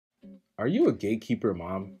Are you a gatekeeper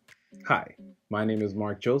mom? Hi, my name is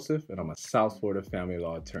Marck Joseph, and I'm a South Florida family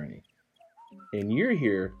law attorney. And you're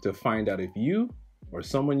here to find out if you or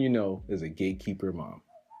someone you know is a gatekeeper mom.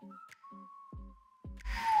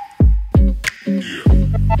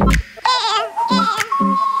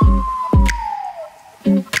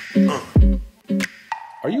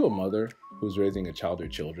 Are you a mother who's raising a child or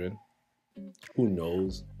children? Who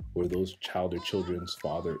knows where those child or children's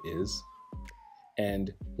father is?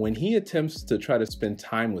 And when he attempts to try to spend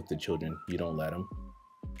time with the children, you don't let him?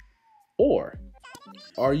 Or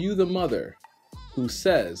are you the mother who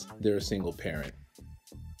says they're a single parent,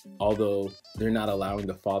 although they're not allowing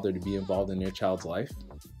the father to be involved in their child's life?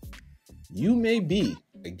 You may be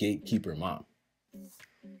a gatekeeper mom.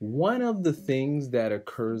 One of the things that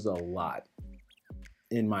occurs a lot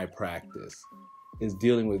in my practice is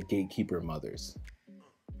dealing with gatekeeper mothers.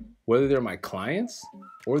 Whether they're my clients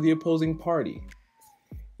or the opposing party,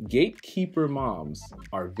 gatekeeper moms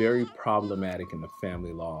are very problematic in the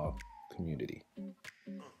family law community.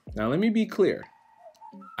 Now, let me be clear.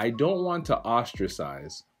 I don't want to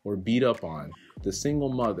ostracize or beat up on the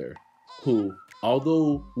single mother who,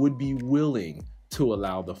 although would be willing to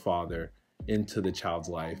allow the father into the child's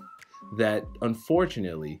life, that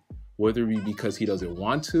unfortunately, whether it be because he doesn't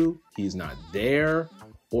want to, he's not there,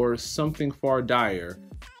 or something far dire,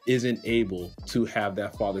 isn't able to have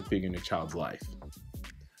that father figure in the child's life.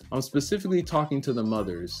 I'm specifically talking to the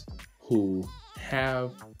mothers who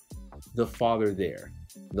have the father there,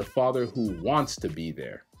 the father who wants to be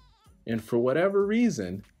there, and for whatever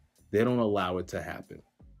reason, they don't allow it to happen.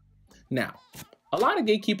 Now, a lot of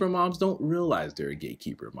gatekeeper moms don't realize they're a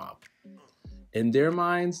gatekeeper mom. In their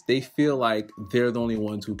minds, they feel like they're the only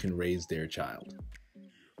ones who can raise their child.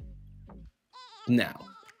 Now,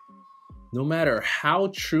 no matter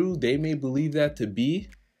how true they may believe that to be,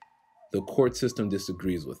 the court system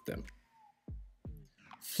disagrees with them.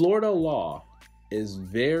 Florida law is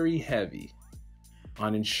very heavy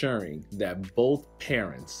on ensuring that both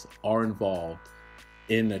parents are involved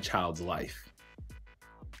in a child's life.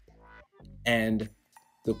 And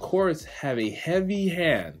the courts have a heavy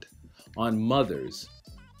hand on mothers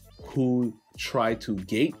who try to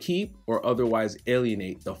gatekeep or otherwise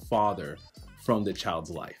alienate the father from the child's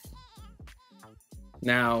life.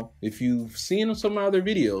 Now, if you've seen some of my other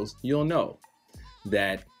videos, you'll know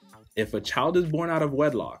that if a child is born out of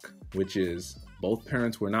wedlock, which is both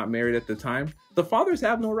parents were not married at the time, the fathers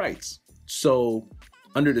have no rights. So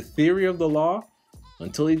under the theory of the law,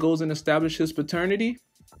 until he goes and establishes paternity,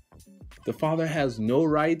 the father has no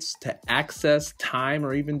rights to access time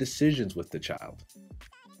or even decisions with the child.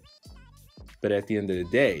 But at the end of the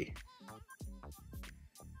day,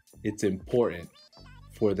 it's important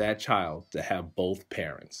for that child to have both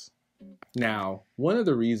parents. Now, one of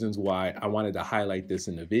the reasons why I wanted to highlight this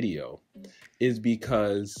in the video is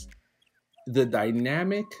because the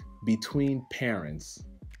dynamic between parents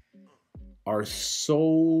are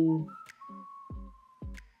so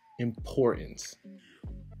important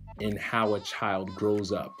in how a child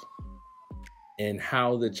grows up and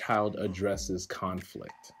how the child addresses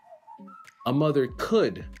conflict. A mother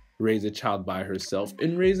could raise a child by herself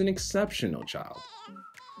and raise an exceptional child.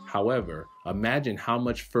 However, imagine how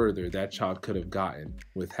much further that child could have gotten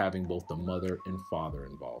with having both the mother and father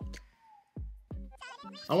involved.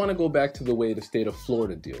 I want to go back to the way the state of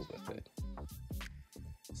Florida deals with it.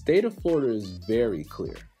 State of Florida is very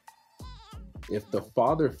clear. If the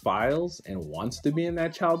father files and wants to be in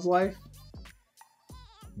that child's life,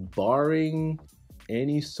 barring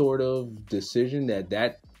any sort of decision that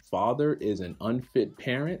that father is an unfit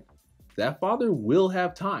parent, that father will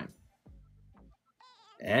have time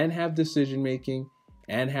and have decision making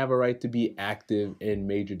and have a right to be active in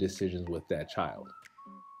major decisions with that child.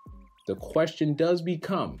 The question does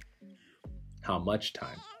become, how much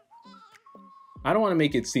time? I don't want to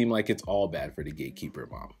make it seem like it's all bad for the gatekeeper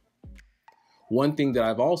mom. One thing that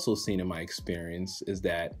I've also seen in my experience is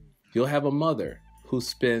that you'll have a mother who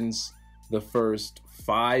spends the first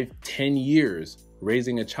 5-10 years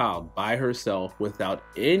raising a child by herself without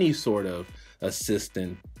any sort of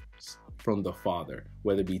assistance from the father,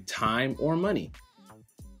 whether it be time or money.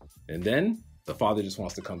 And then the father just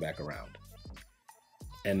wants to come back around.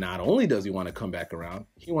 And not only does he want to come back around,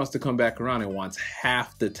 he wants to come back around and wants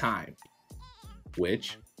half the time,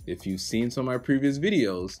 which, if you've seen some of my previous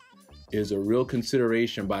videos, is a real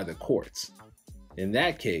consideration by the courts. In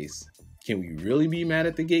that case, can we really be mad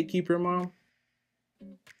at the gatekeeper mom?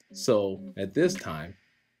 So at this time,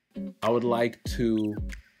 I would like to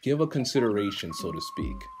give a consideration, so to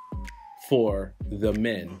speak, for the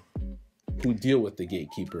men who deal with the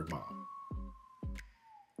gatekeeper mom.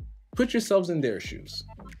 Put yourselves in their shoes.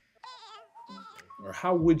 or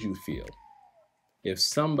how would you feel if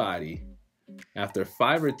somebody, after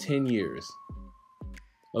 5 or 10 years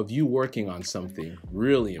of you working on something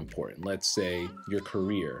really important, let's say your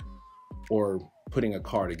career or putting a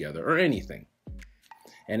car together or anything,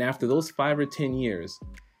 and after those 5 or 10 years,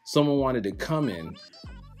 someone wanted to come in,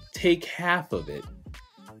 take half of it,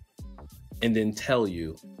 and then tell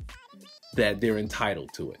you that they're entitled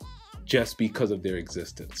to it just because of their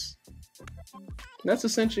existence? That's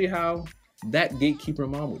essentially how that gatekeeper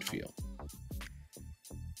mom would feel.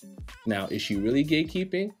 Now, is she really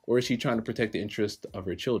gatekeeping, or is she trying to protect the interest of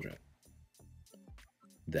her children?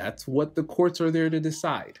 That's what the courts are there to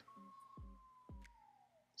decide.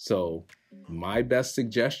 So my best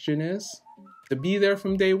suggestion is to be there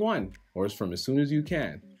from day one, or from as soon as you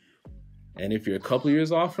can. And if you're a couple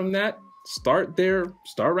years off from that, start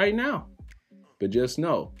right now. But just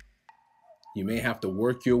know, you may have to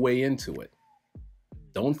work your way into it.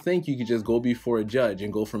 Don't think you could just go before a judge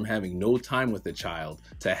and go from having no time with the child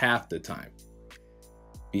to half the time.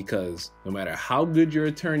 Because no matter how good your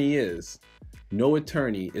attorney is, no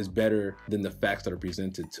attorney is better than the facts that are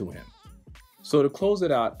presented to him. So to close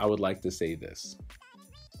it out, I would like to say this.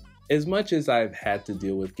 As much as I've had to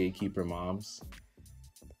deal with gatekeeper moms,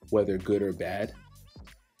 whether good or bad,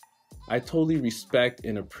 I totally respect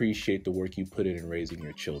and appreciate the work you put in raising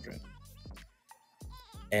your children.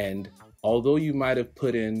 And although you might have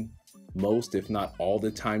put in most, if not all,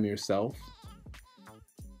 the time yourself,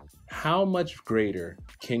 how much greater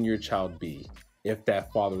can your child be if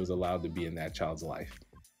that father was allowed to be in that child's life?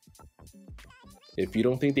 If you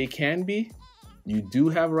don't think they can be, you do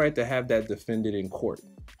have a right to have that defended in court,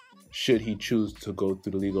 should he choose to go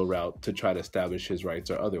through the legal route to try to establish his rights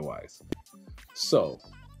or otherwise. So,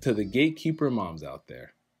 to the gatekeeper moms out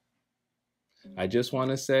there, I just want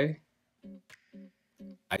to say,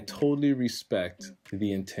 I totally respect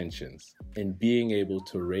the intentions in being able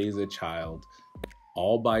to raise a child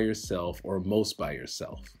all by yourself or most by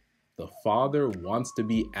yourself. The father wants to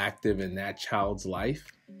be active in that child's life.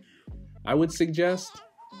 I would suggest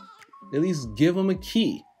at least give him a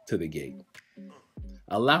key to the gate.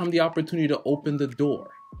 Allow him the opportunity to open the door.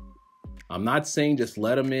 I'm not saying just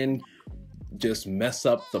let him in, just mess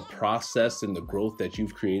up the process and the growth that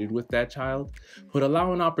you've created with that child, but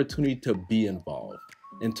allow an opportunity to be involved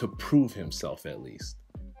and to prove himself at least.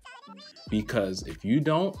 Because if you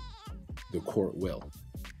don't, the court will.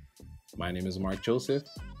 My name is Marck Joseph.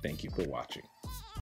 Thank you for watching.